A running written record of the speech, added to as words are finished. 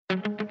This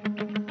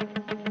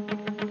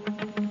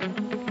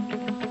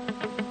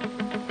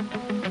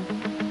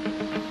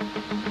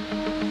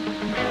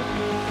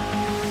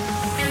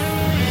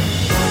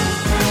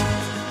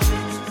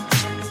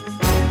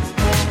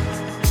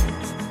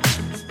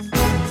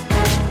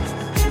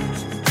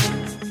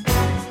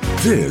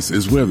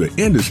is where the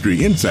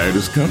industry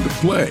insiders come to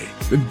play.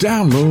 The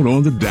download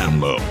on the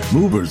download,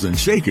 movers and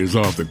shakers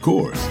off the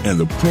course, and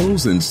the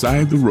pros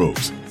inside the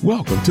ropes.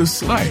 Welcome to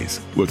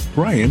Slice with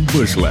Brian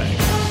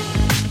Bushlach.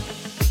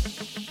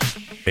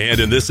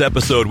 And in this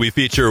episode, we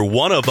feature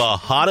one of the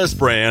hottest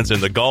brands in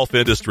the golf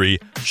industry,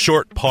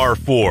 Short Par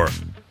 4.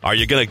 Are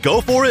you going to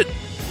go for it,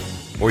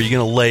 or are you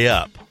going to lay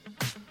up?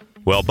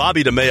 Well,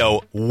 Bobby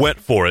DeMeo went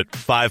for it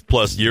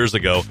 5+ years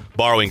ago,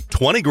 borrowing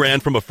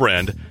 $20,000 from a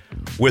friend,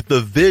 with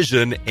the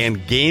vision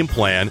and game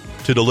plan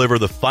to deliver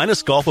the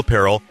finest golf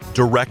apparel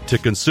direct to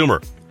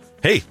consumer.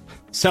 Hey,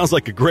 sounds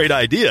like a great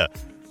idea.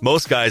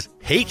 Most guys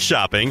hate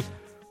shopping,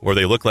 or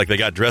they look like they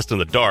got dressed in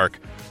the dark.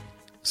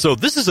 So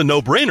this is a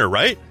no-brainer,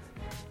 right?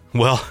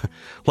 Well,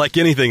 like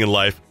anything in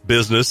life,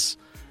 business,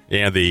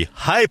 and the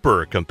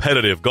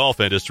hyper-competitive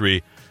golf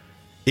industry,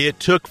 it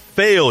took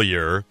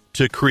failure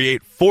to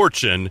create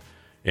fortune,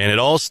 and it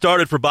all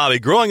started for Bobby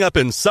growing up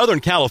in Southern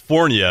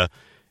California.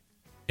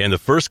 And the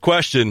first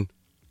question,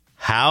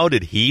 how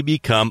did he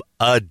become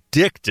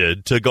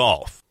addicted to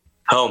golf?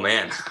 Oh,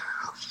 man.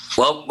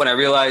 Well, when I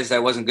realized I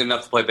wasn't good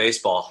enough to play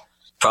baseball,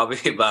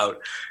 probably about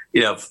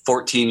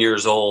 14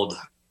 years old,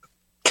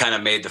 kind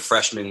of made the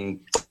freshman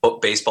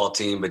baseball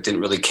team, but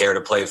didn't really care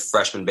to play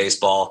freshman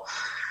baseball,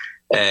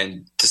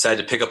 and decided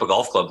to pick up a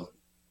golf club.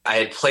 I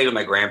had played with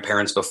my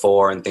grandparents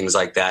before and things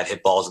like that,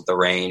 hit balls at the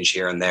range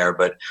here and there,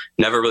 but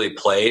never really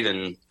played,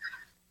 and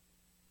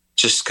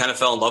just kind of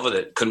fell in love with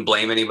it. Couldn't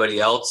blame anybody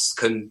else.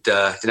 Didn't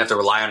have to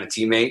rely on a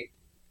teammate,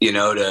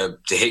 to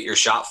hit your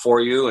shot for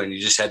you, and you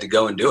just had to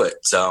go and do it.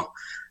 So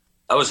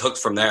I was hooked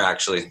from there,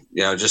 actually.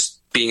 Just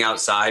being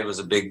outside was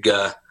a big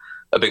part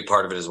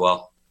of it as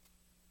well.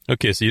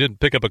 Okay, so you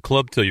didn't pick up a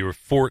club till you were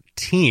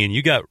 14.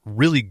 You got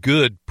really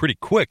good pretty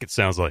quick, it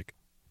sounds like.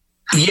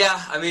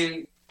 Yeah, I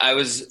mean, I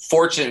was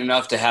fortunate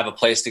enough to have a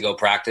place to go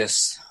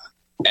practice,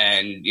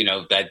 and,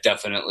 that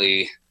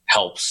definitely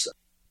helps.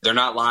 They're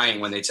not lying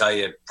when they tell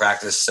you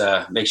practice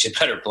makes you a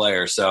better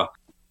player. So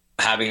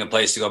having a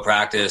place to go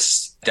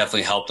practice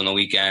definitely helped on the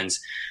weekends.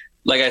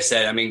 Like I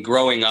said, I mean,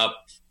 growing up,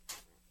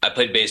 I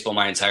played baseball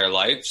my entire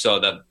life. So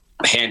the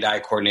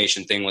hand-eye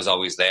coordination thing was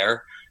always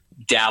there.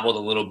 Dabbled a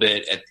little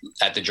bit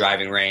at the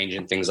driving range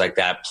and things like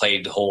that.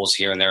 Played holes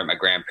here and there at my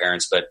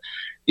grandparents. But,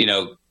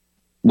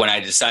 when I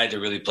decided to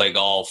really play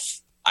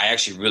golf, I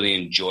actually really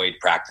enjoyed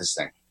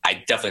practicing.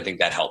 I definitely think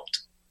that helped.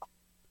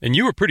 And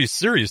you were pretty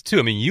serious, too.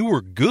 I mean, you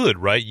were good,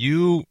 right?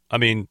 You,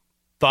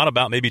 thought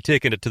about maybe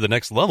taking it to the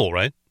next level,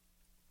 right?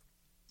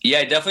 Yeah,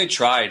 I definitely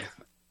tried.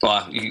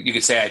 Well, you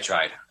could say I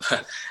tried.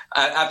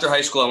 After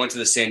high school, I went to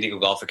the San Diego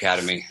Golf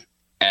Academy.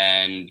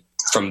 And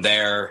from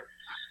there,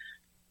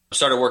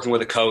 started working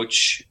with a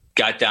coach,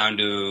 got down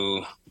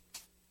to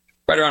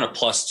right around a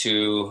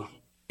 +2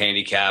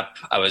 handicap.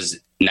 I was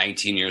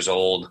 19 years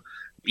old.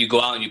 You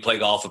go out and you play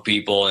golf with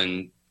people,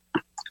 and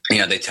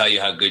they tell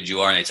you how good you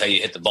are, and they tell you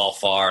hit the ball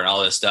far and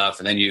all this stuff.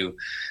 And then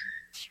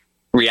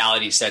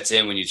reality sets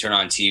in when you turn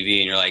on TV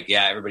and you're like,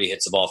 yeah, everybody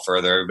hits the ball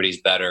further.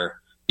 Everybody's better,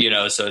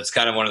 so it's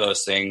kind of one of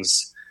those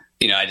things.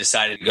 I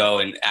decided to go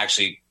and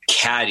actually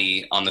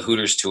caddy on the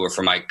Hooters tour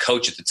for my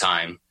coach at the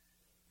time.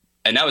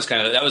 And that was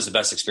the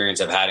best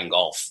experience I've had in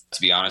golf,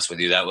 to be honest with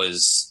you. That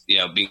was,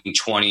 being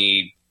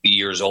 20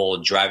 years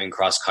old, driving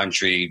cross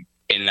country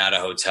in and out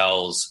of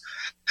hotels,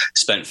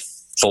 spent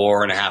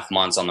 4.5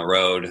 months on the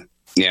road.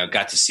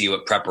 Got to see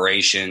what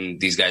preparation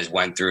these guys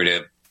went through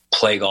to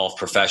play golf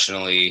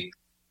professionally.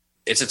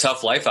 It's a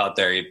tough life out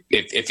there.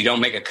 If you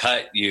don't make a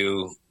cut,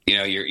 you're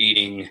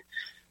eating,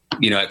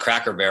 at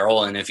Cracker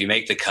Barrel. And if you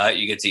make the cut,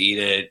 you get to eat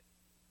at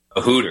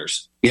a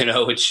Hooters,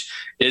 which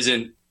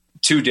isn't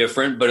too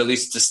different, but at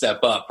least it's a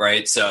step up.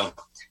 Right. So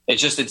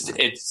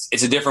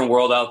it's a different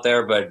world out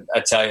there, but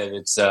I tell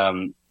you,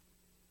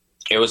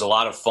 it was a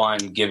lot of fun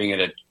giving it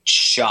a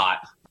shot,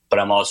 but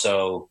I'm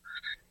also,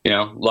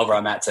 love where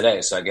I'm at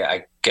today. So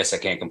I guess I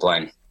can't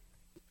complain.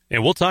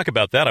 And we'll talk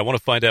about that. I want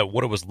to find out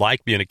what it was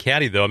like being a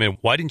caddy, though.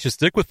 Why didn't you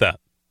stick with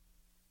that?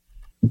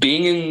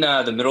 Being in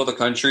the middle of the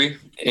country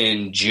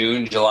in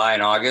June, July,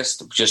 and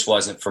August just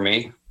wasn't for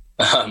me.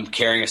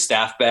 Carrying a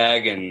staff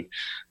bag, and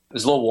it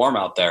was a little warm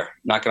out there,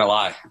 not going to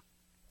lie.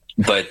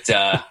 But,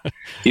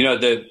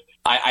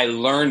 I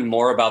learned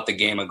more about the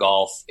game of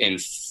golf in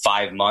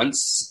 5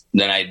 months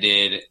than I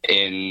did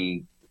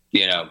in,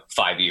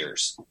 5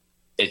 years.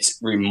 It's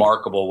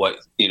remarkable what,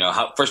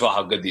 first of all,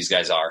 how good these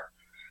guys are.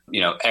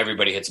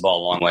 Everybody hits the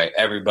ball a long way.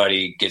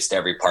 Everybody gets to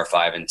every par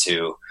 5 and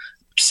 2.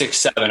 6,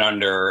 7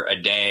 under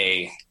a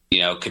day,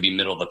 could be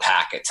middle of the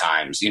pack at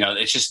times.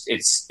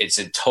 It's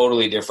a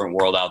totally different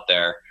world out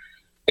there.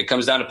 It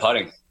comes down to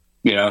putting,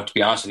 to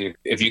be honest with you.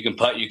 If you can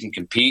putt, you can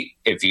compete.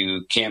 If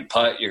you can't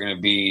putt, you're going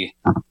to be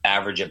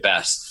average at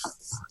best.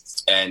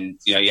 And,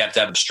 you have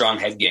to have a strong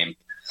head game.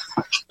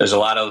 there's a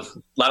lot of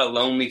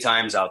lonely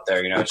times out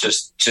there.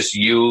 It's just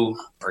you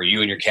or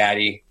you and your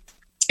caddy.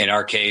 In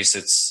our case,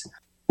 it's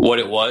what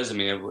it was. I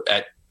mean,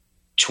 at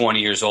 20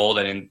 years old,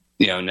 I didn't,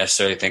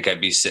 necessarily think I'd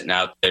be sitting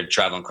out there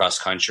traveling cross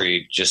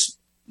country. Just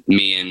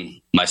me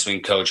and my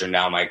swing coach, or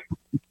now my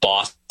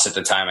boss at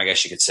the time, I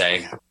guess you could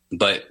say.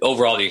 But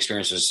overall, the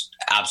experience was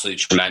absolutely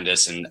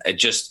tremendous. And it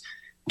just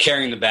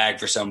carrying the bag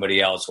for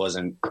somebody else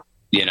wasn't,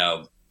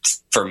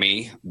 for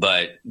me,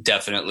 but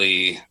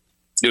definitely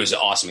it was an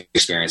awesome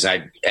experience.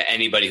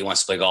 Anybody who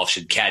wants to play golf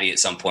should caddy at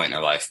some point in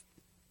their life.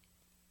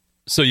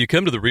 So you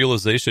come to the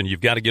realization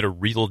you've got to get a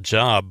real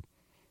job.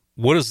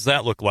 What does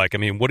that look like? I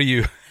mean, what do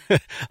you,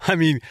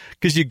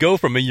 because you go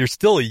from, you're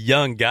still a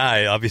young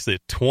guy, obviously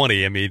at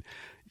 20. I mean,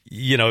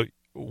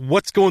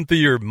 what's going through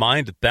your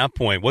mind at that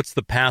point? What's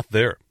the path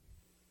there?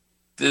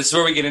 This is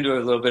where we get into a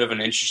little bit of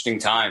an interesting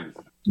time.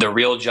 The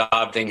real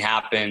job thing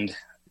happened.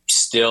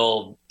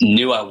 Still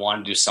knew I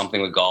wanted to do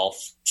something with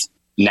golf.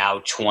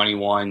 Now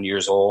 21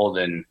 years old,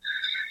 and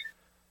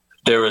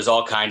there was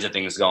all kinds of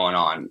things going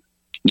on.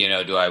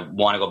 Do I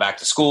want to go back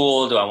to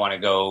school? Do I want to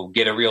go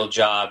get a real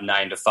job,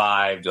 9 to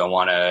 5? Do I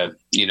want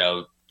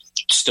to,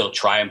 still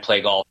try and play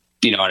golf,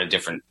 on a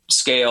different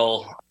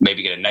scale,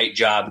 maybe get a night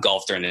job,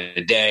 golf during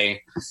the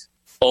day?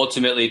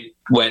 Ultimately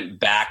went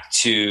back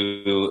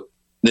to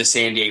the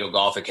San Diego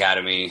Golf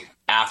Academy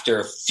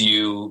after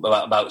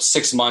about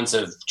 6 months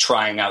of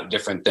trying out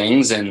different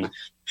things. And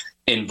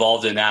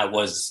involved in that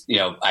was,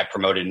 I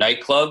promoted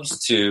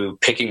nightclubs to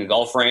picking a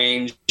golf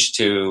range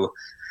to,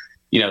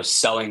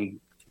 selling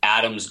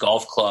Adams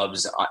golf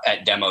clubs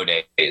at demo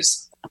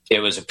days. It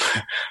was a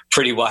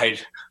pretty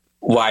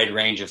wide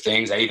range of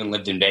things. I even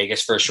lived in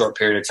Vegas for a short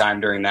period of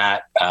time during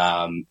that.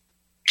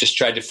 Just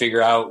tried to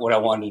figure out who I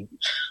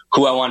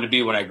wanted to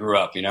be when I grew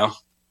up,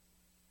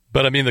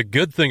 But I mean, the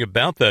good thing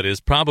about that is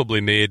probably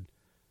made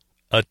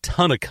a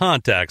ton of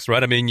contacts,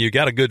 right? I mean, you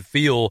got a good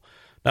feel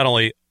not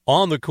only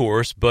on the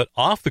course, but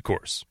off the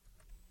course.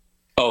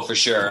 Oh, for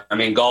sure. I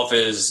mean, golf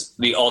is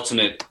the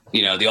ultimate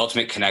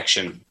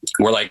connection.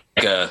 We're like,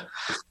 the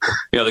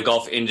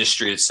golf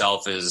industry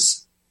itself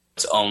is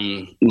its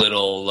own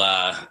little,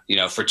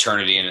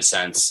 fraternity in a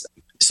sense.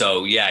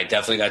 So yeah, I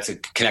definitely got to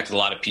connect with a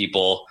lot of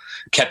people,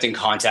 kept in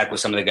contact with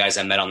some of the guys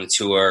I met on the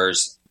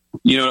tours.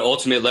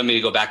 Ultimately it led me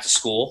to go back to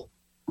school.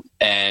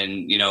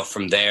 And,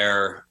 from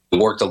there,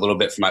 worked a little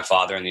bit for my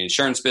father in the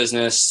insurance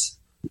business,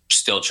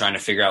 still trying to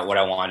figure out what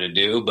I wanted to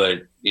do,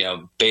 but,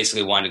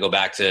 basically wanted to go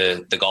back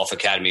to the Golf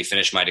Academy,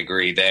 finish my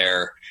degree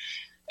there,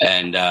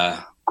 and,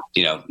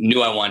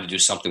 knew I wanted to do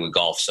something with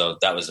golf. So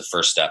that was the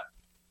first step.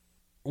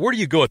 Where do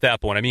you go at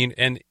that point? I mean,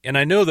 and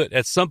I know that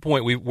at some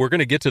point we're going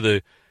to get to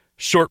the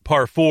short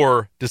par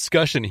 4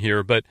 discussion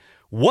here, but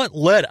what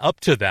led up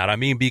to that? I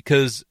mean,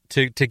 because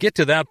to get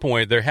to that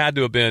point, there had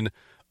to have been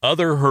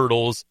other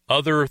hurdles,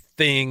 other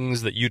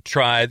things that you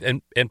tried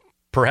and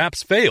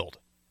perhaps failed.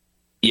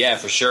 Yeah,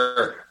 for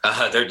sure.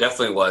 There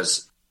definitely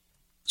was.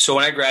 So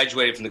when I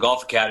graduated from the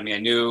Golf Academy, I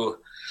knew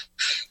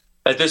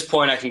at this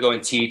point I can go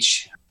and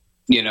teach.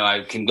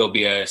 I can go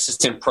be an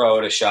assistant pro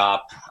at a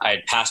shop. I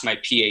had passed my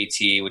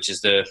PAT, which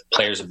is the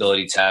player's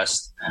ability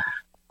test.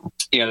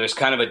 There's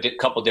kind of a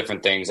couple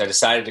different things. I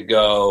decided to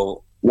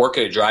go work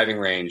at a driving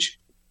range,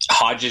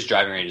 Hodges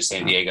driving range in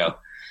San Diego.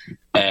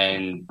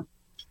 And,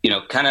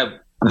 kind of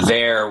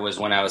there was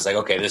when I was like,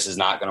 okay, this is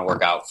not going to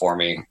work out for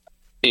me.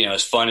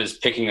 As fun as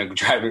picking a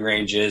driving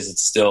range is,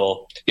 it's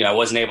still, I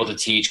wasn't able to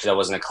teach because I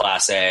wasn't a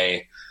Class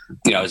A.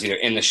 I was either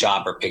in the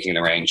shop or picking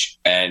the range.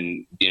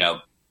 And,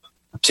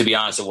 to be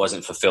honest, it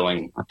wasn't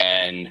fulfilling,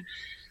 and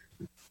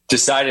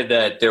decided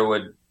that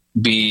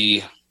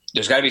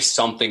there's got to be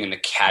something in the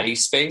caddy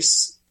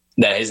space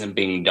that isn't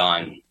being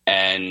done.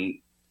 And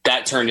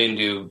that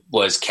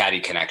was Caddy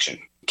Connection.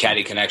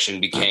 Caddy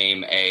Connection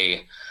became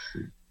a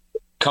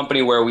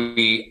company where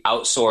we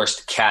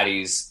outsourced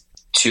caddies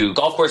to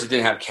golf courses that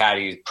didn't have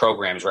caddy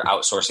programs. Were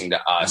outsourcing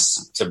to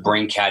us to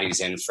bring caddies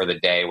in for the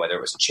day, whether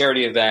it was a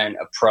charity event,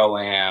 a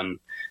pro-am,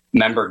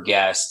 member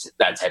guest,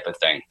 that type of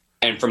thing.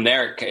 And from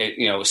there,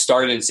 it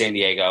started in San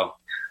Diego,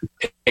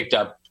 picked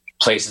up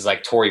places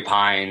like Torrey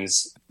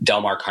Pines,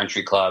 Del Mar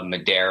Country Club,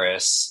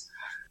 Madeiras,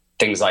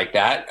 things like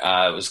that.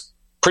 It was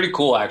pretty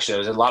cool, actually. It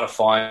was a lot of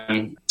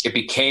fun. It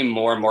became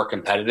more and more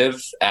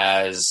competitive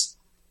as,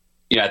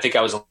 I think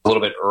I was a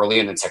little bit early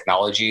in the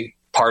technology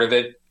part of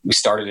it. We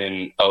started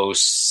in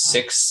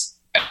 2006,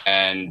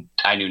 and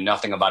I knew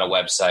nothing about a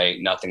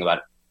website, nothing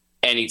about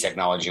any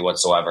technology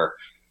whatsoever.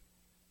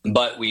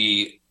 But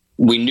we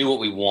knew what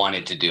we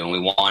wanted to do, and we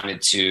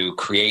wanted to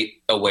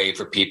create a way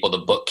for people to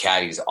book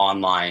caddies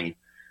online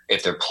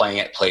if they're playing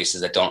at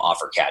places that don't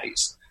offer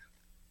caddies.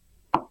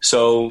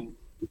 So,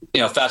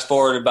 fast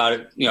forward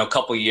about a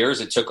couple of years,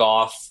 it took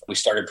off. We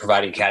started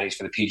providing caddies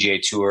for the PGA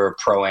Tour,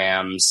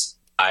 Pro-Ams.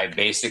 I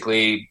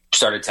basically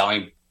started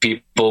telling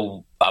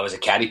people I was a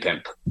caddy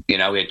pimp. We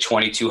had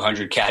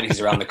 2,200 caddies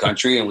around the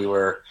country, and we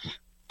were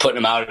putting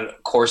them out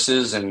at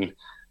courses. And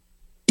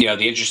the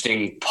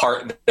interesting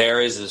part there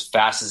is as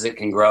fast as it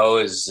can grow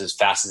is as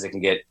fast as it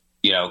can get,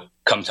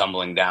 come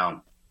tumbling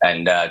down.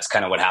 And it's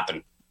kind of what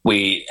happened.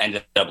 We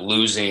ended up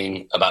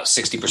losing about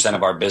 60%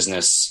 of our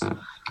business.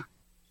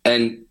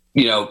 And,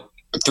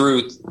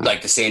 through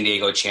like the San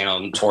Diego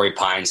channel, Torrey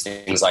Pines,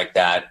 things like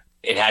that,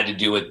 it had to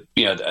do with,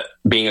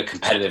 being a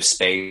competitive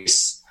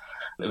space.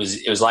 It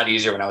was a lot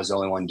easier when I was the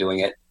only one doing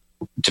it,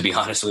 to be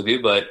honest with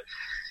you. But,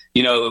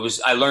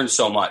 I learned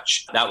so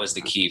much. That was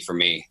the key for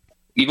me.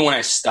 Even when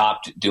I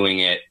stopped doing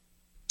it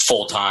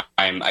full time,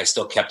 I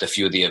still kept a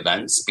few of the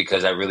events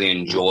because I really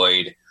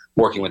enjoyed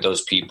working with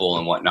those people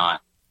and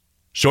whatnot.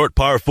 Short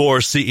Par 4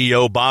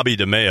 CEO Bobby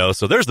DeMaio.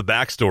 So there's the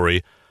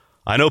backstory.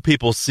 I know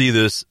people see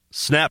this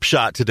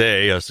snapshot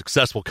today, a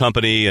successful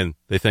company, and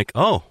they think,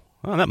 oh,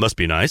 well, that must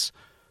be nice.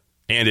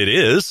 And it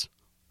is,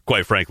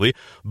 quite frankly,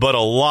 but a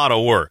lot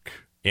of work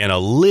and a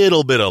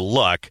little bit of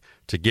luck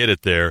to get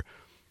it there.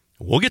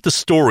 We'll get the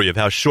story of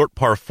how Short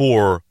Par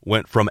 4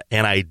 went from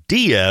an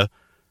idea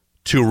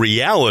to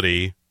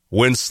reality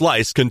when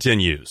Slice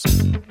continues.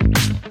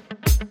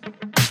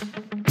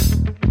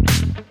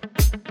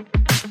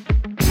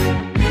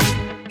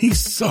 He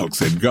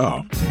sucks at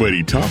golf, but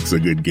he talks a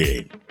good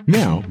game.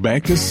 Now,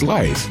 back to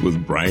Slice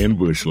with Brian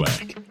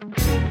Bushlack.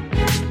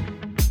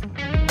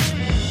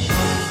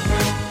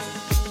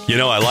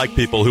 I like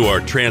people who are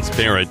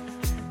transparent.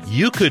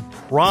 You could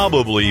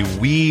probably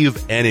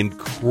weave an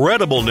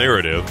incredible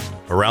narrative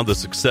around the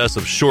success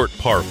of Short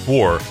Par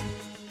 4,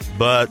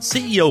 but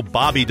CEO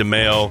Bobby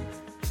DeMaio,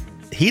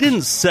 he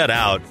didn't set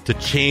out to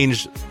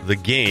change the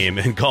game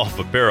in golf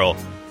apparel.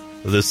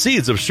 The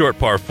seeds of Short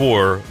Par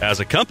 4 as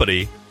a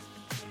company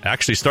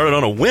actually started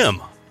on a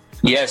whim.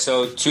 Yeah,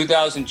 so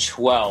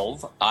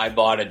 2012, I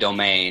bought a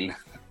domain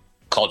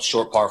called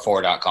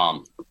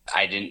shortpar4.com.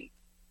 I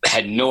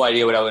had no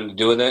idea what I wanted to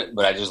do with it,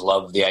 but I just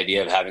loved the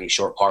idea of having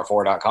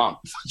shortpar4.com.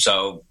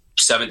 So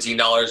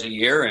 $17 a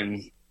year,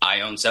 and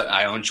I own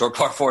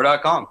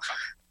shortpar4.com.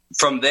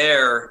 From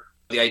there,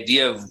 the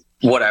idea of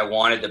what I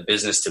wanted the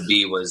business to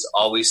be was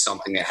always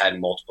something that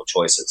had multiple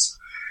choices,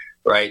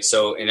 right?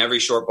 So in every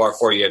Short Par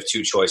 4, you have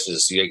two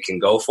choices. So you can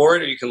go for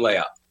it or you can lay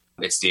up.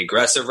 It's the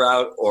aggressive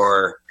route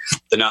or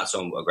the not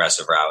so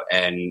aggressive route.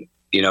 And,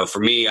 for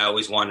me, I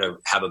always wanted to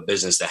have a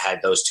business that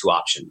had those two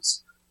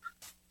options.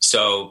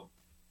 So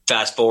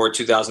fast forward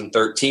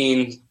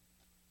 2013,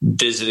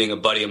 visiting a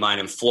buddy of mine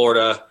in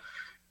Florida,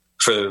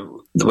 for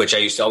which I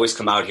used to always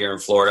come out here in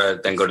Florida,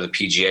 then go to the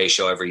PGA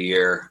show every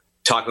year.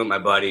 Talking with my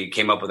buddy,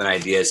 came up with an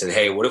idea, said,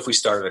 hey, what if we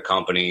started a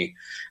company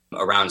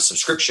around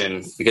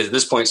subscription? Because at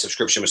this point,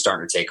 subscription was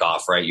starting to take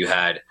off, right? You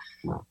had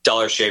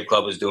Dollar Shave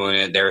Club was doing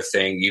it, their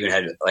thing. You even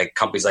had like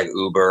companies like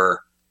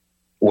Uber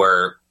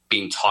were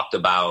being talked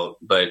about,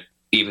 but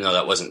even though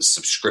that wasn't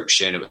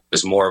subscription, it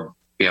was more,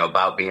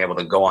 about being able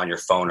to go on your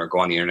phone or go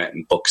on the internet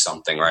and book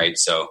something, right?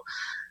 So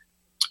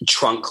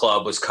Trunk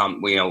Club was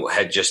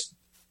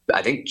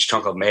I think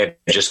Trunk Club may have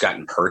just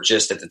gotten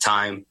purchased at the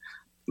time.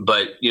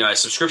 But, a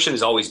subscription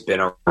has always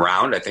been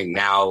around. I think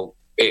now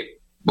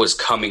it was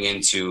coming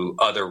into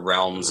other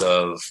realms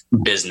of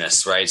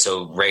business, right?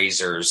 So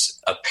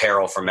razors,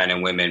 apparel for men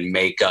and women,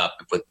 makeup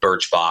with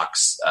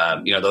Birchbox,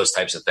 those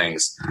types of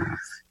things.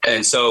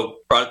 And so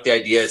brought up the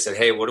idea and said,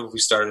 hey, what if we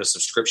started a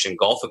subscription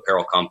golf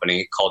apparel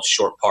company called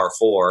Short Par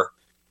 4,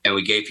 and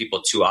we gave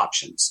people two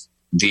options.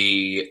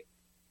 The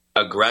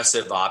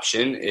aggressive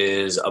option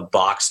is a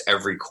box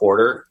every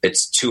quarter.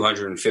 It's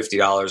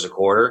 $250 a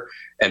quarter,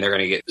 and they're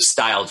going to get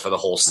styled for the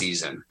whole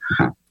season.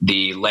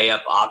 The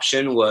layup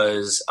option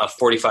was a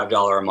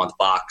 $45 a month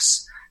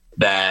box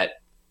that,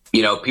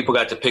 people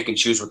got to pick and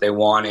choose what they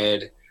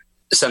wanted,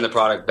 send the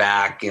product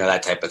back,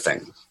 that type of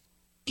thing.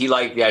 He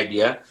liked the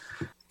idea.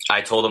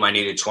 I told him I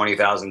needed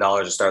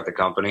 $20,000 to start the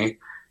company.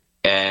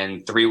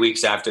 And 3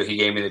 weeks after he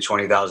gave me the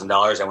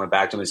 $20,000, I went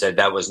back to him and said,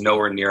 that was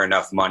nowhere near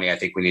enough money. I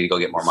think we need to go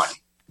get more money.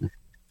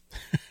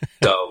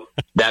 So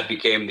that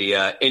became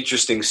the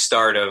interesting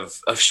start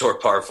of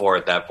Short Par 4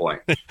 at that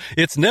point.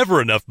 It's never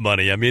enough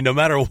money. I mean, no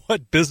matter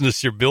what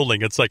business you're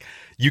building, it's like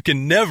you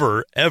can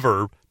never,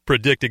 ever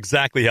predict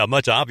exactly how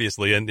much,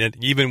 obviously. And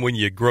even when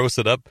you gross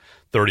it up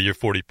 30 or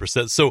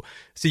 40%. So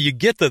you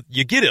get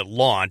it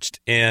launched.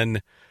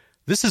 And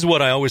this is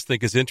what I always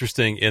think is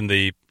interesting in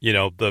the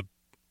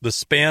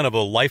span of a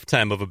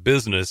lifetime of a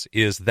business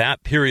is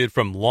that period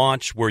from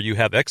launch where you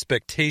have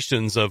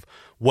expectations of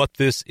what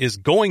this is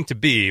going to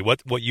be,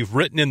 what you've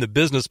written in the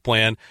business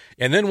plan,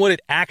 and then what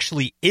it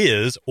actually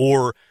is,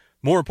 or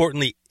more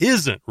importantly,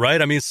 isn't, right?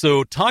 I mean,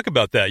 so talk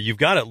about that. You've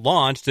got it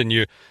launched and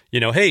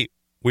hey,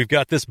 we've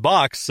got this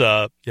box.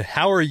 How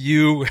are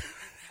you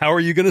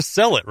going to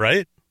sell it,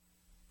 right?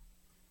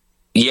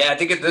 Yeah, I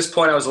think at this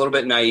point I was a little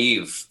bit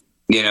naive.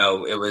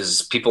 It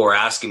was people were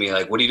asking me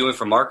like, what are you doing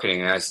for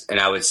marketing? And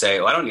I would say,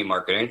 well, I don't need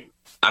marketing.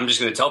 I'm just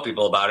going to tell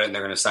people about it and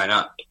they're going to sign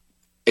up.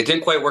 It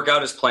didn't quite work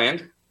out as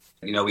planned.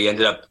 We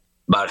ended up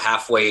about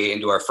halfway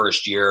into our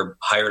first year,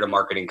 hired a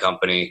marketing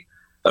company.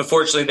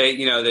 Unfortunately,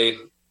 they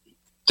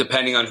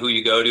depending on who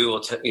you go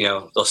to,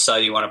 they'll sell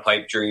you on a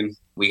pipe dream.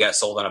 We got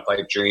sold on a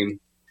pipe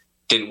dream.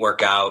 Didn't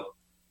work out.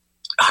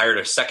 Hired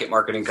a second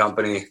marketing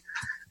company.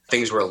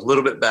 Things were a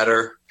little bit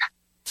better.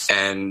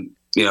 And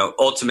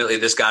ultimately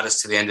this got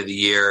us to the end of the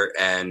year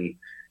and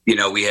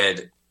we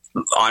had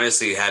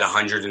honestly had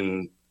 100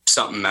 and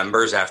something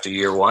members after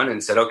year one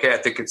and said, okay, I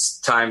think it's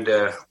time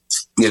to,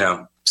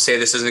 say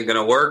this isn't going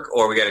to work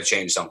or we got to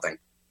change something,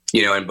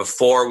 and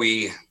before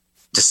we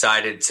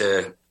decided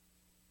to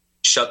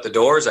shut the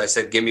doors, I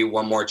said, give me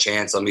one more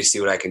chance. Let me see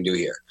what I can do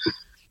here.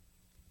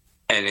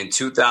 And in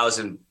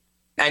 2000,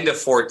 end of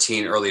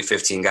 14, early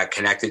 15, got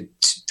connected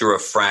through a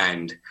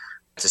friend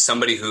to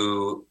somebody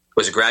who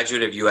was a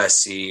graduate of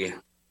USC,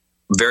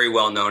 very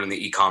well known in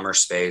the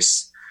e-commerce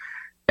space,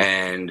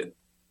 and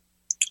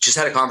just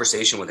had a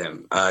conversation with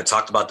him,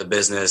 talked about the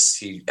business.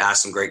 He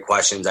asked some great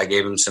questions. I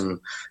gave him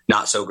some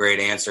not so great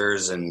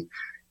answers. And,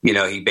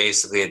 he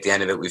basically, at the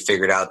end of it, we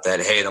figured out that,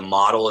 hey, the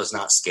model is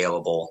not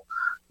scalable.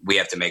 We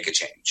have to make a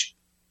change.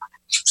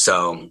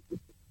 So,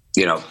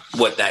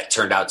 what that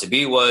turned out to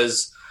be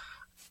was,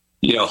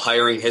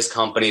 hiring his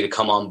company to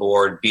come on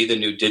board, be the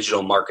new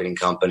digital marketing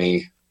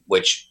company,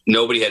 which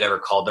nobody had ever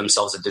called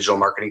themselves a digital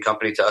marketing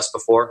company to us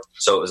before.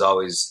 So it was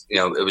always,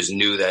 it was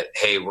new that,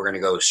 hey, we're going to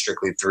go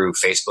strictly through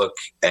Facebook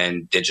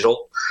and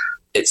digital.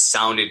 It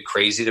sounded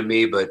crazy to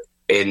me, but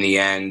in the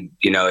end,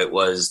 it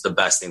was the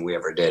best thing we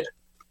ever did.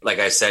 Like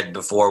I said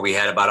before, we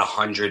had about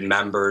 100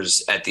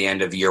 members at the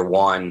end of year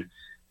one.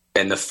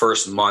 And the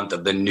first month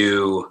of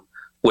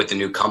with the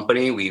new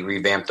company, we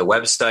revamped the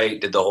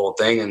website, did the whole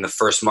thing. And the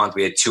first month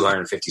we had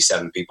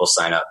 257 people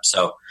sign up.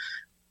 So,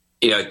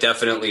 it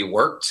definitely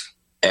worked.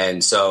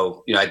 And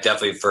so, I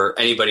definitely, for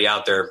anybody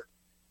out there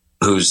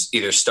who's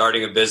either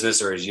starting a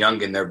business or is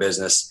young in their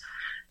business,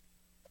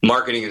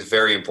 marketing is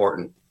very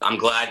important. I'm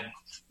glad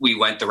we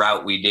went the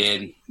route we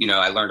did.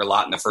 I learned a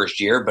lot in the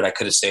first year, but I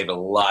could have saved a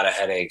lot of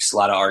headaches, a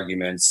lot of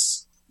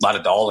arguments, a lot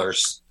of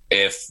dollars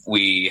if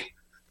we,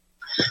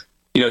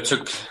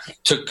 took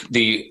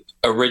the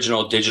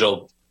original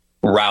digital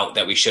route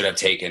that we should have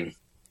taken.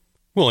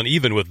 Well, and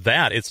even with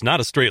that, it's not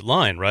a straight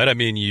line, right? I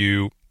mean,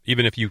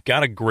 even if you've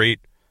got a great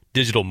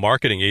digital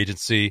marketing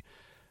agency,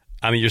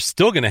 you're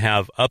still going to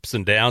have ups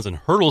and downs and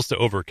hurdles to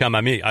overcome.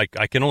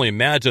 I can only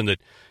imagine that,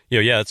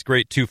 it's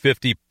great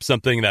 250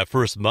 something that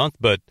first month,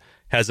 but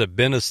has it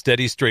been a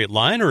steady straight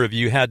line, or have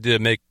you had to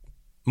make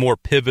more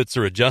pivots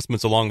or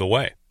adjustments along the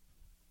way?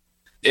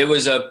 It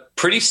was a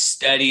pretty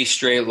steady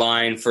straight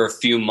line for a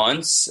few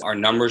months. Our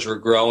numbers were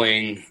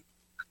growing.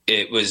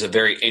 It was a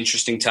very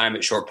interesting time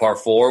at Short Par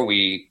 4.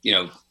 We,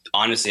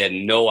 honestly had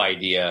no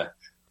idea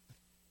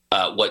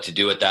what to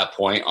do at that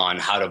point on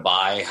how to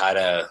buy, how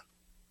to,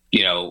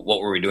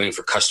 what were we doing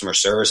for customer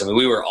service?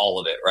 We were all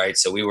of it, right?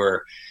 So we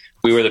were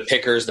the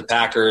pickers, the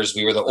packers,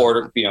 we were the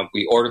order,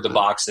 we ordered the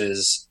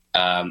boxes,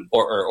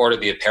 or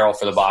ordered the apparel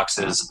for the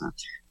boxes.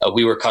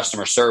 We were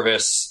customer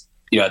service.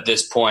 At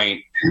this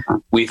point,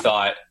 we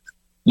thought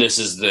this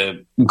is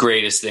the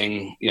greatest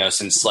thing,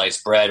 since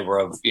sliced bread.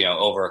 We're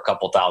over a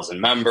couple thousand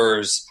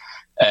members.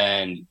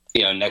 And,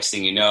 next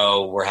thing you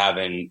know, we're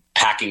having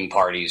packing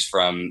parties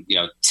from,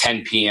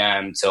 10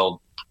 p.m.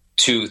 till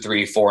 2,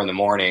 3, 4 in the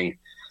morning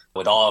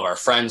with all of our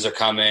friends are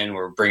coming.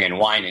 We're bringing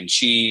wine and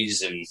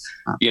cheese and,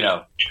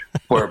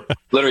 we're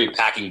literally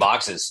packing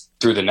boxes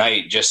through the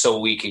night just so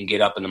we can get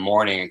up in the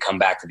morning and come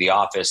back to the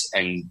office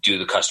and do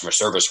the customer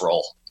service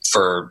role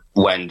for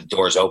when the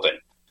doors open.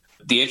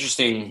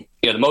 The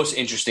most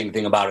interesting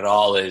thing about it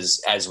all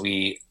is as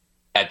we,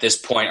 at this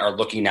point, are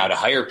looking now to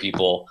hire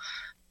people,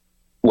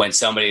 when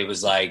somebody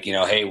was like,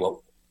 hey,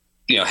 well,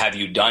 have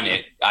you done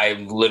it?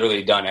 I've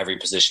literally done every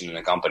position in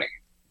the company,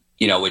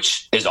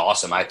 which is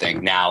awesome. I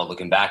think now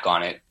looking back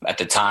on it, at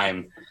the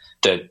time,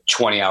 the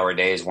 20-hour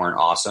days weren't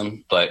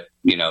awesome, but,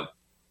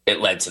 it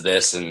led to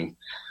this. And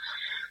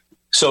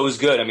so it was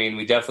good.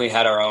 We definitely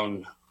had our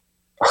own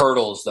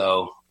hurdles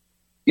though.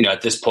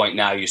 At this point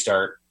now you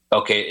start,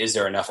 okay, is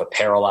there enough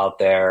apparel out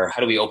there? How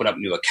do we open up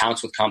new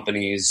accounts with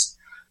companies?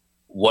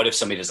 What if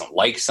somebody doesn't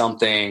like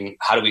something?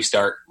 How do we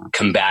start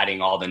combating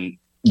all the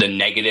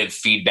negative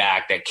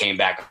feedback that came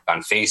back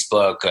on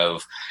Facebook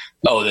of,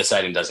 oh, this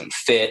item doesn't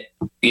fit,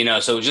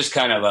 so it was just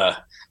kind of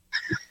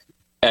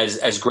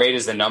as great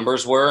as the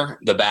numbers were,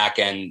 the back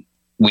end,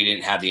 we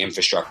didn't have the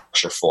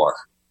infrastructure for.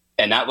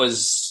 And that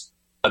was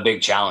a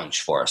big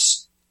challenge for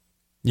us.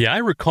 Yeah, I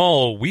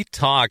recall we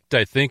talked,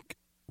 I think,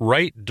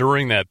 right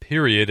during that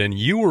period, and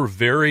you were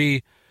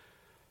very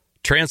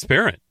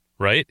transparent,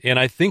 right? And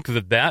I think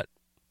that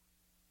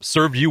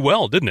served you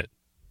well, didn't it?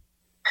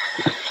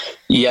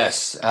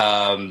 Yes. It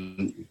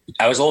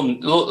was a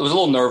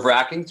little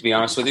nerve-wracking, to be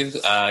honest with you,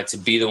 to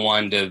be the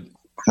one to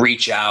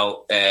reach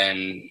out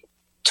and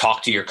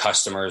talk to your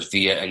customers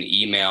via an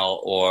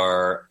email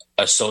or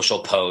a social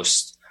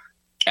post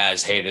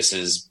as, hey, this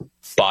is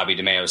Bobby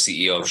DeMeo,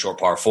 CEO of Short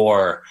Par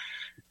 4.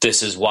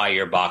 This is why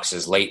your box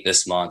is late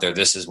this month, or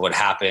this is what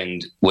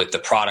happened with the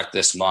product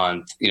this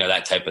month,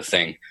 that type of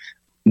thing.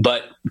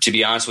 But to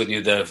be honest with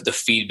you, the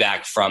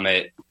feedback from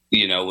it,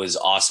 was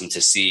awesome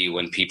to see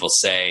when people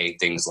say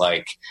things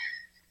like,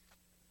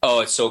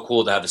 oh, it's so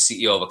cool to have the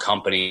CEO of a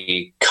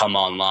company come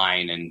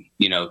online and,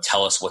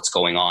 tell us what's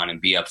going on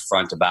and be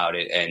upfront about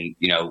it and,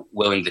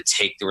 willing to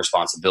take the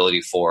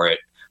responsibility for it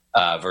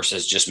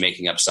versus just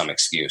making up some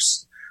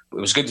excuse. It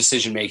was good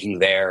decision making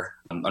there.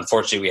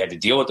 Unfortunately, we had to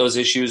deal with those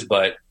issues,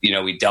 but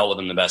we dealt with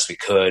them the best we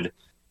could.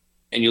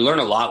 And you learn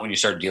a lot when you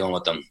start dealing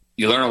with them.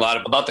 You learn a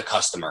lot about the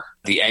customer.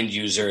 The end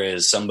user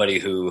is somebody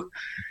who,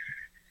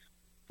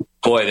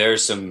 boy,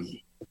 there's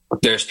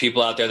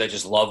people out there that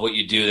just love what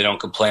you do. They don't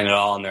complain at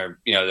all, and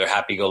they're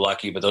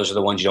happy-go-lucky. But those are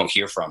the ones you don't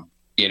hear from.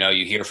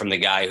 You hear from the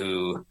guy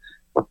who,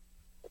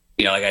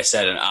 like I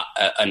said,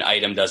 an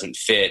item doesn't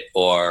fit,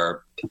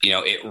 or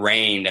it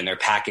rained and their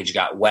package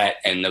got wet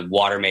and the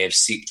water may have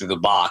seeped through the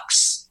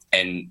box,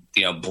 and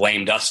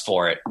blamed us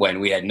for it when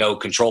we had no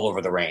control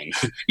over the rain.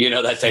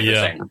 That type of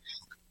thing.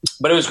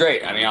 But it was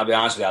great. I mean, I'll be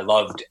honest with you, I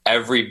loved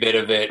every bit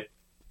of it.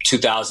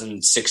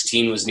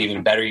 2016 was an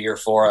even better year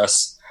for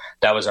us.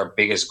 That was our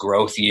biggest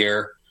growth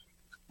year.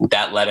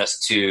 That led us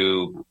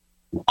to,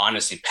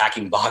 honestly,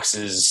 packing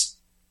boxes,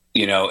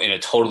 in a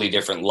totally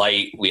different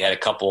light. We had a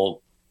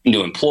couple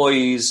new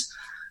employees.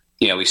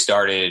 We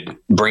started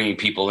bringing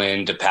people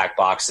in to pack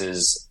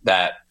boxes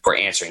that were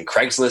answering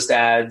Craigslist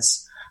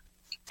ads.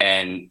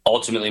 And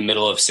ultimately,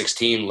 middle of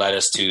 16 led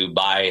us to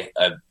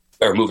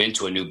move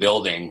into a new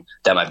building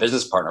that my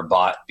business partner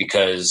bought,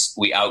 because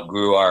we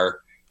outgrew our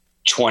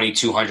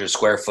 2,200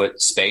 square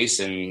foot space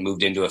and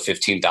moved into a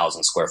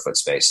 15,000 square foot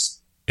space.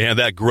 And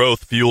that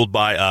growth fueled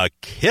by a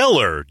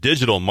killer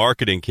digital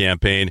marketing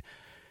campaign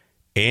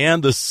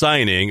and the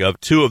signing of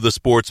two of the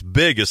sport's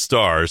biggest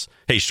stars.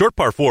 Hey, Short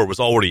Par 4 was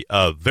already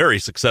a very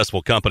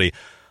successful company,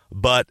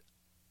 but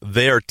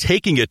they're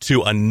taking it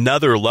to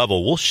another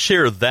level. We'll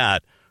share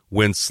that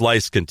when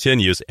Slice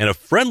continues. And a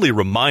friendly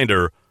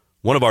reminder,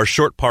 one of our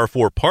Short Par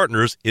 4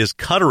 partners is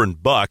Cutter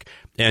 & Buck,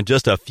 and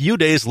just a few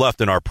days left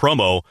in our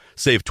promo.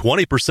 Save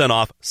 20%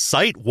 off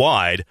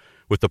site-wide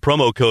with the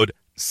promo code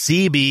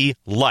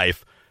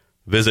CBLIFE.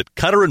 Visit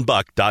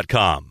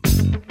cutterandbuck.com.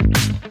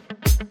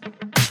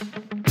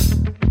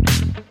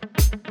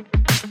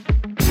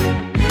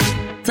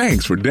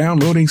 Thanks for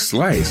downloading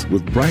Slice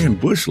with Brian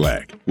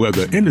Bushlack, where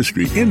the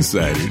industry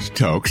insiders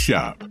talk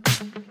shop.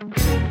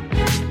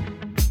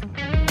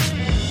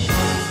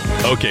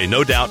 Okay,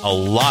 no doubt a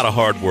lot of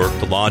hard work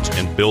to launch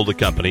and build a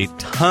company,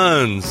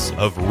 tons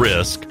of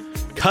risk,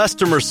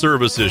 customer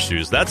service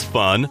issues, that's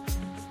fun,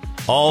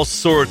 all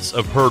sorts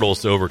of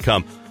hurdles to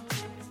overcome.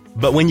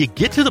 But when you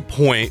get to the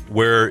point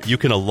where you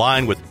can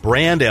align with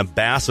brand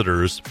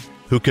ambassadors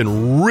who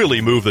can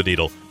really move the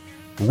needle,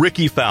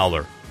 Rickie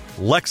Fowler,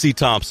 Lexi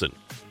Thompson,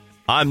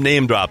 I'm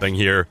name dropping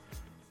here,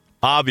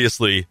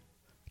 obviously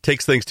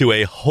takes things to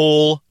a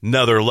whole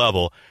nother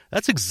level.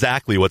 That's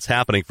exactly what's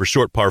happening for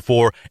Short Par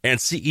 4 and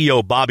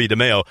CEO Bobby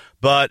DeMeo.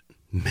 But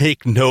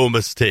make no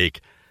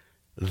mistake,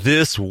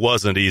 this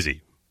wasn't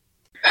easy.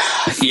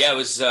 Yeah,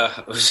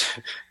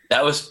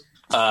 that was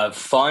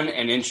fun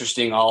and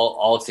interesting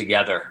all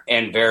together,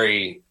 and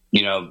very,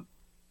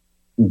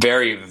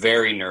 very,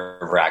 very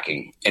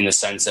nerve-wracking in the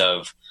sense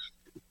of,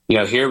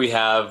 here we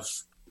have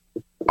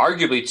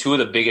arguably two of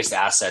the biggest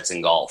assets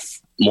in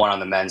golf, one on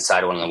the men's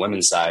side, one on the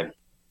women's side.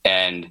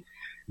 And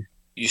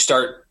you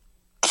start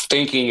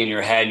thinking in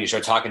your head, and you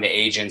start talking to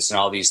agents and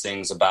all these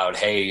things about,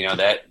 hey,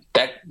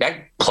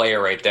 that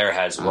player right there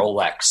has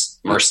Rolex,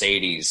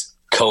 Mercedes,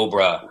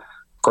 Cobra,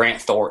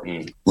 Grant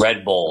Thornton,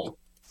 Red Bull,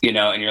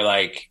 and you're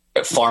like,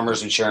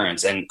 Farmers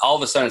Insurance. And all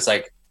of a sudden it's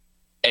like,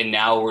 and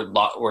now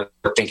we're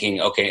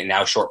thinking, okay,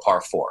 now Short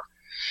Par 4.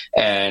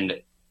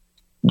 And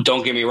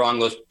don't get me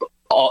wrong,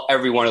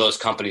 every one of those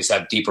companies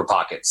have deeper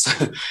pockets,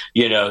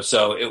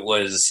 so it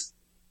was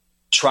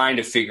trying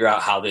to figure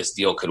out how this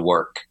deal could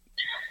work.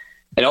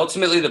 And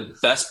ultimately the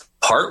best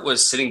part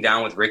was sitting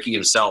down with Rickie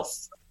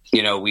himself.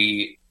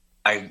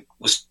 I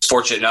was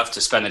fortunate enough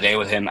to spend the day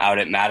with him out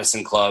at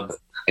Madison Club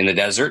in the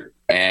desert,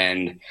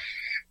 and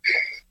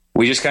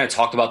we just kind of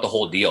talked about the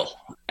whole deal.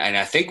 And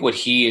I think what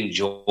he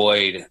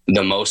enjoyed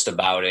the most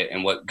about it,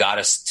 and what got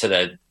us to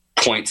the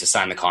point to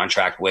sign the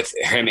contract with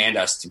him and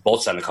us to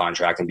both sign the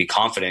contract and be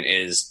confident,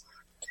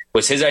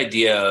 was his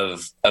idea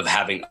of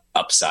having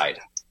upside,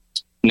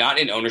 not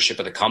in ownership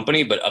of the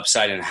company, but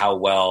upside in how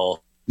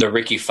well the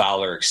Rickie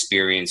Fowler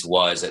experience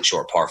was at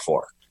Short Par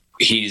 4.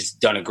 He's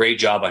done a great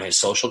job on his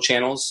social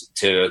channels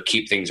to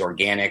keep things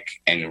organic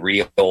and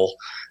real.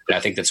 And I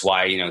think that's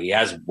why, he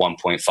has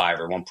 1.5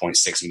 or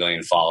 1.6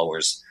 million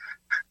followers.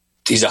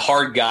 He's a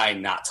hard guy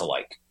not to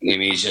like. I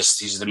mean,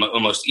 he's the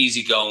most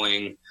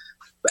easygoing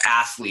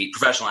athlete,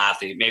 professional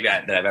athlete, maybe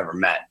that I've ever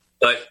met.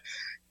 But,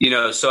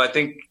 so I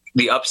think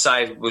the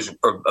upside was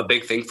a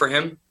big thing for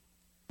him.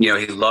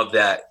 He loved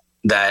that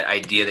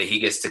idea that he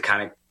gets to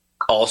kind of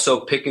also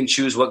pick and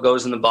choose what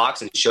goes in the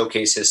box and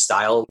showcase his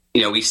style.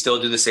 We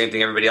still do the same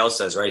thing everybody else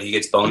does, right? He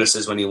gets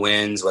bonuses when he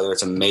wins, whether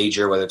it's a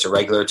major, whether it's a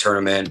regular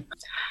tournament.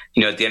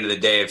 At the end of the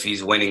day, if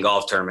he's winning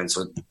golf tournaments,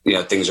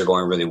 things are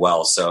going really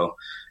well. So,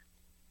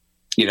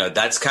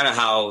 that's kind of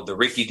how the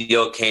Rickie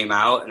deal came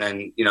out. And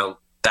then,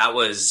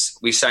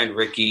 we signed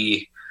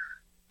Rickie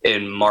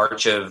in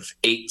March of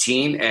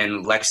 18,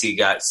 and Lexi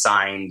got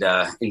signed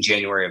in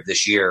January of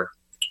this year.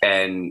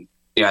 And,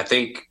 I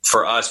think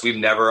for us, we've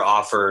never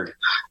offered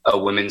a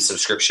women's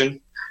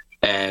subscription.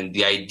 And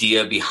the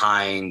idea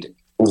behind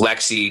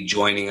Lexi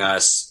joining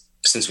us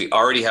since we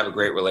already have a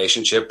great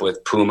relationship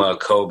with Puma,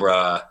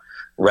 Cobra,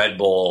 Red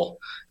Bull,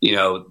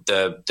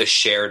 the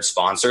shared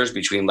sponsors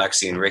between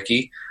Lexi and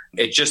Ricky,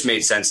 it just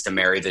made sense to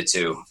marry the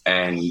two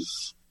and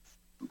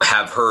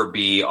have her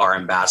be our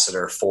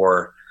ambassador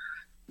for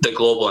the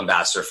global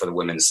ambassador for the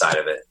women's side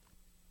of it.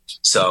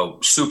 So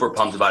super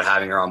pumped about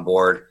having her on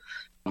board.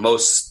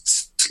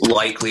 Most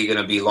likely going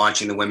to be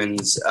launching the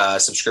women's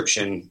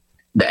subscription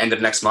the end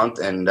of next month.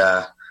 And,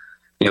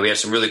 we have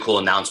some really cool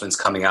announcements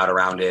coming out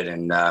around it.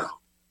 And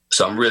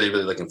so I'm really,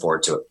 really looking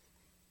forward to it.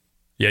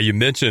 Yeah, you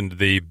mentioned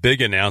the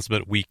big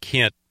announcement. We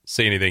can't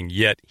say anything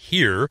yet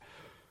here,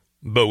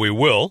 but we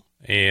will.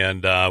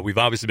 And we've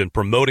obviously been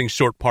promoting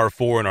Short Par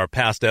 4 in our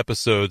past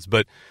episodes.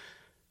 But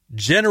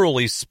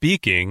generally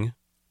speaking,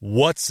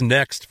 what's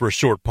next for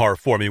Short Par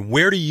 4? I mean,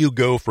 where do you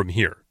go from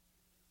here?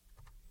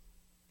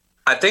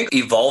 I think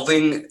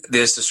evolving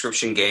the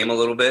subscription game a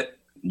little bit.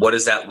 What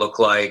does that look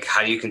like?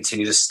 How do you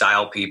continue to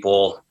style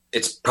people?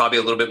 It's probably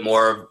a little bit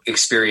more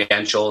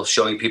experiential,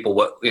 showing people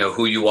what,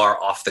 who you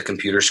are off the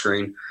computer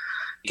screen.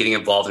 Getting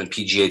involved in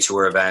PGA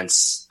Tour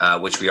events,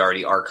 which we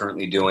already are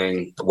currently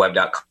doing, the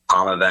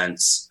web.com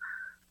events.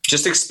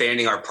 Just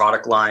expanding our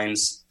product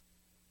lines,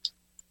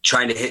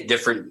 trying to hit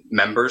different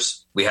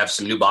members. We have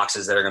some new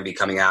boxes that are going to be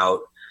coming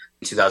out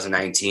in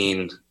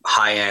 2019,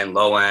 high end,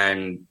 low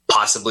end,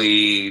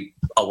 possibly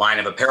a line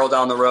of apparel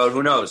down the road.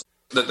 Who knows?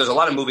 There's a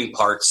lot of moving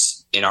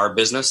parts in our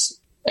business.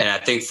 And I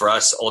think for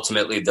us,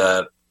 ultimately,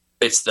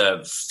 it's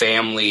the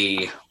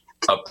family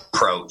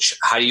approach.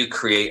 How do you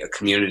create a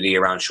community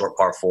around Short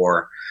Par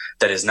 4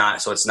 that is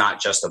not, so it's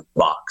not just a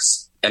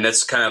box? And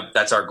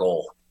that's our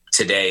goal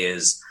today.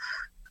 Is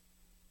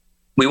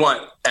we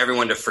want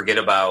everyone to forget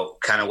about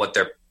kind of what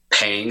they're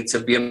paying to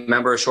be a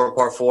member of Short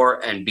Par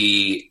 4 and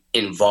be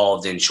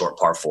involved in Short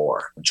Par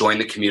 4. Join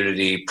the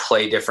community,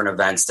 play different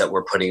events that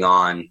we're putting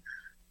on,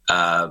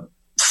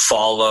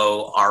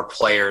 follow our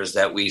players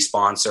that we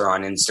sponsor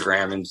on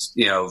Instagram and,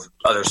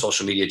 other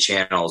social media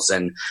channels,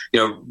 and,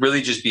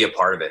 really just be a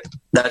part of it.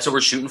 That's what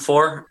we're shooting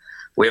for.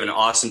 We have an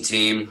awesome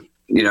team,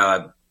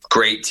 a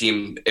great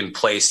team in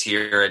place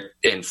here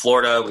in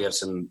Florida. We have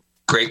some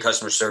great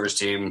customer service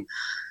team,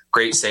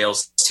 great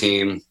sales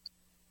team.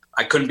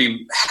 I couldn't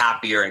be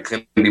happier and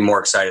couldn't be more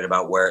excited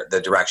about where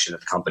the direction of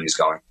the company's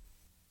going.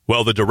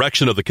 Well, the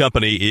direction of the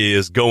company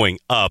is going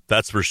up,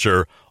 that's for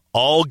sure.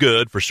 All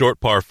good for Short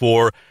Par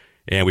 4.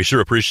 And we sure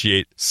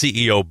appreciate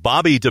CEO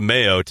Bobby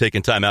DeMeo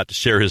taking time out to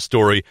share his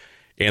story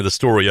and the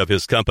story of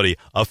his company.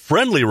 A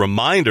friendly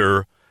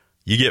reminder,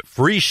 you get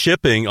free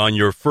shipping on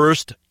your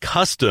first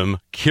custom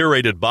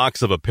curated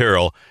box of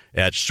apparel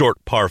at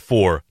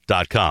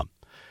shortpar4.com.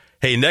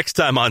 Hey, next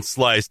time on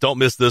Slice, don't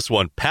miss this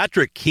one.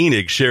 Patrick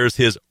Koenig shares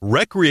his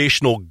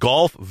recreational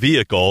golf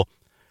vehicle,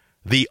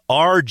 the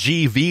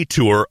RGV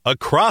Tour,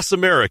 across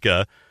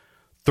America,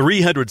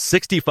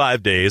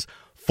 365 days,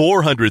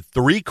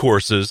 403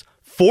 courses,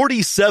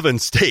 47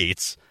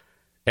 states,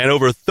 and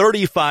over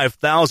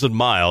 35,000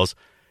 miles.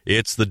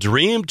 It's the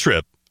dream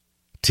trip,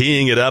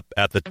 teeing it up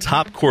at the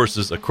top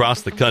courses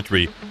across the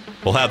country.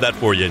 We'll have that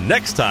for you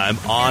next time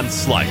on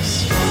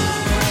Slice.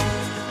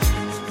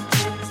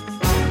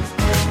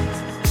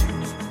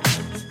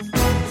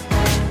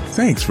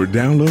 Thanks for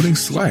downloading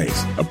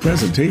Slice, a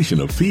presentation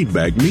of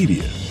Feedback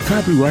Media.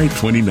 Copyright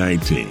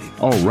 2019.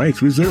 All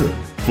rights reserved.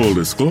 Full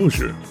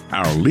disclosure,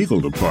 our legal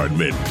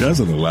department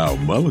doesn't allow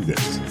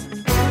mulligans.